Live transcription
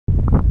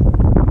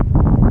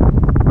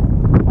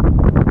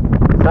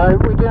So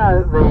we do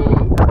know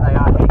that they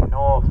are heading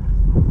north.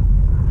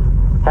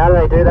 How do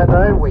they do that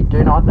though? We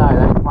do not know.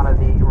 That is one of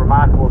the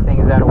remarkable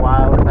things about a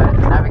whale, is that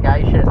its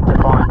navigation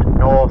to find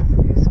north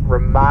is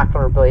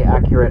remarkably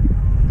accurate.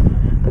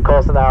 The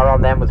course that they were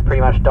on then was pretty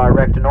much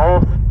direct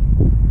north.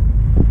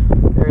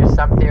 There is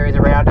some theories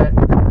around it.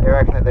 They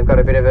reckon that they've got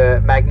a bit of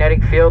a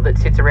magnetic field that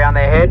sits around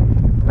their head.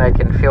 They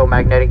can feel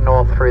magnetic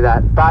north through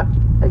that. But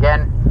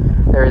again,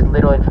 there is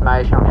little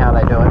information on how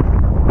they do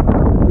it.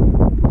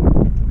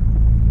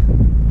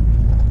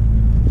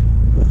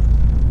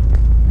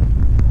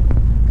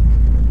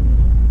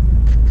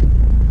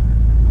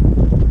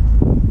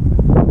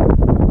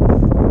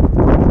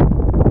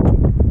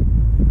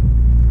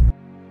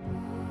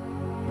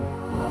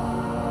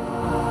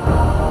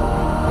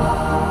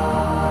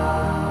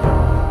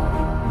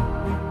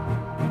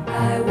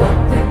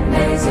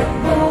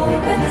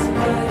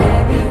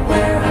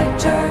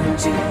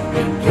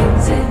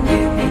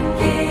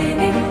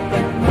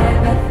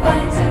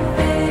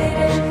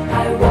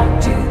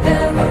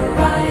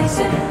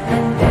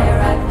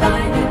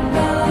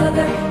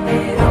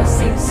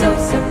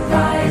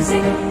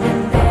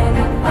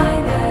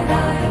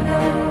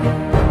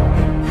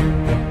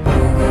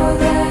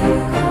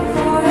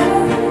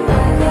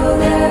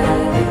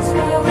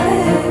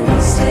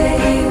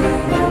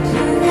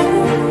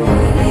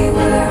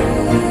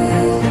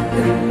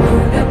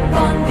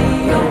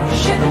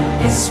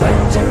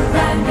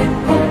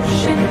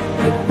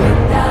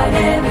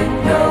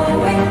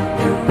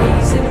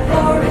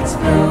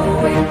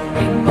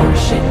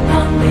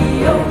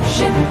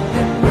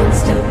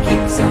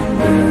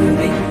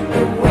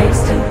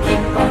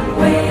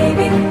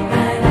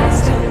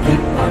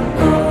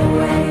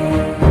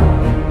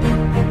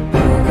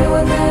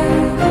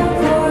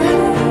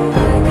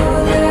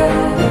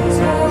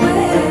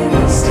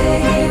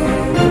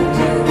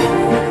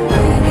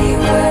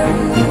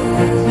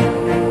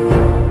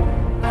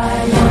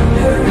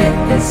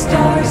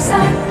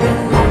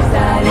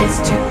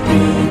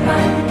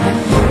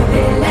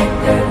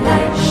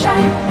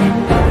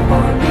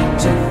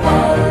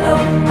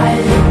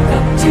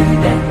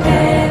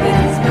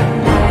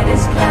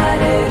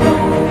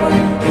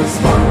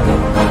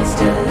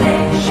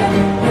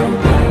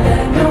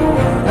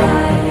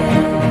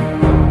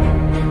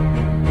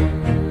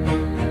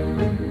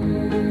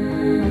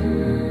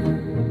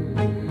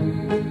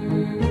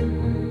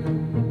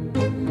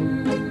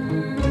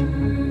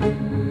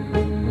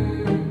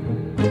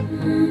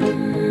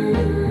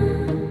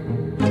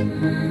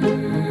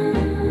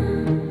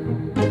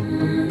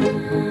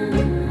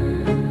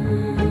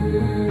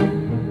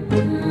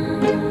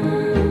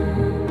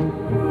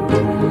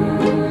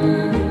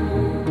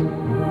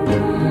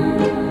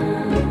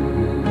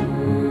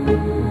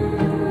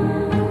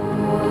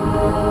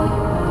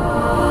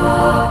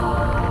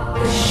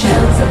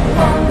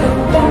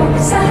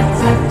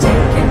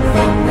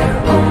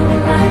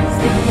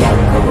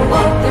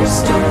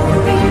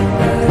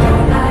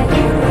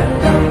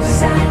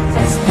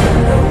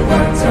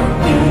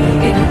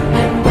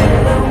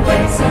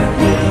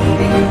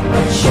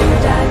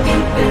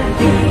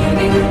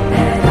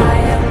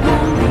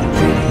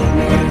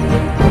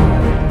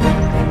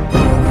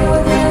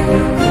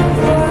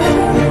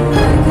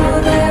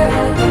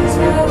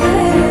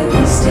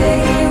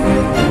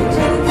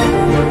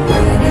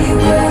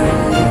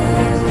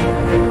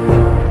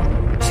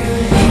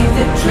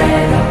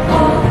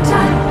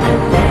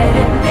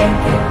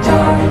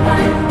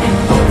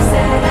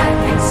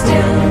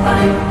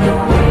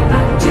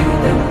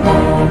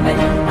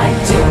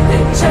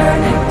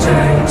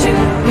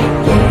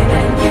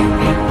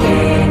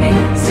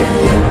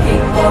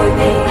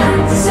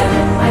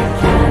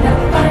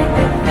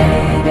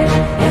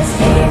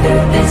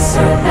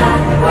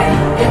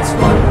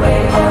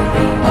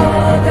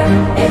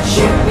 It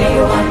should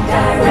be one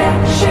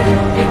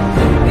direction.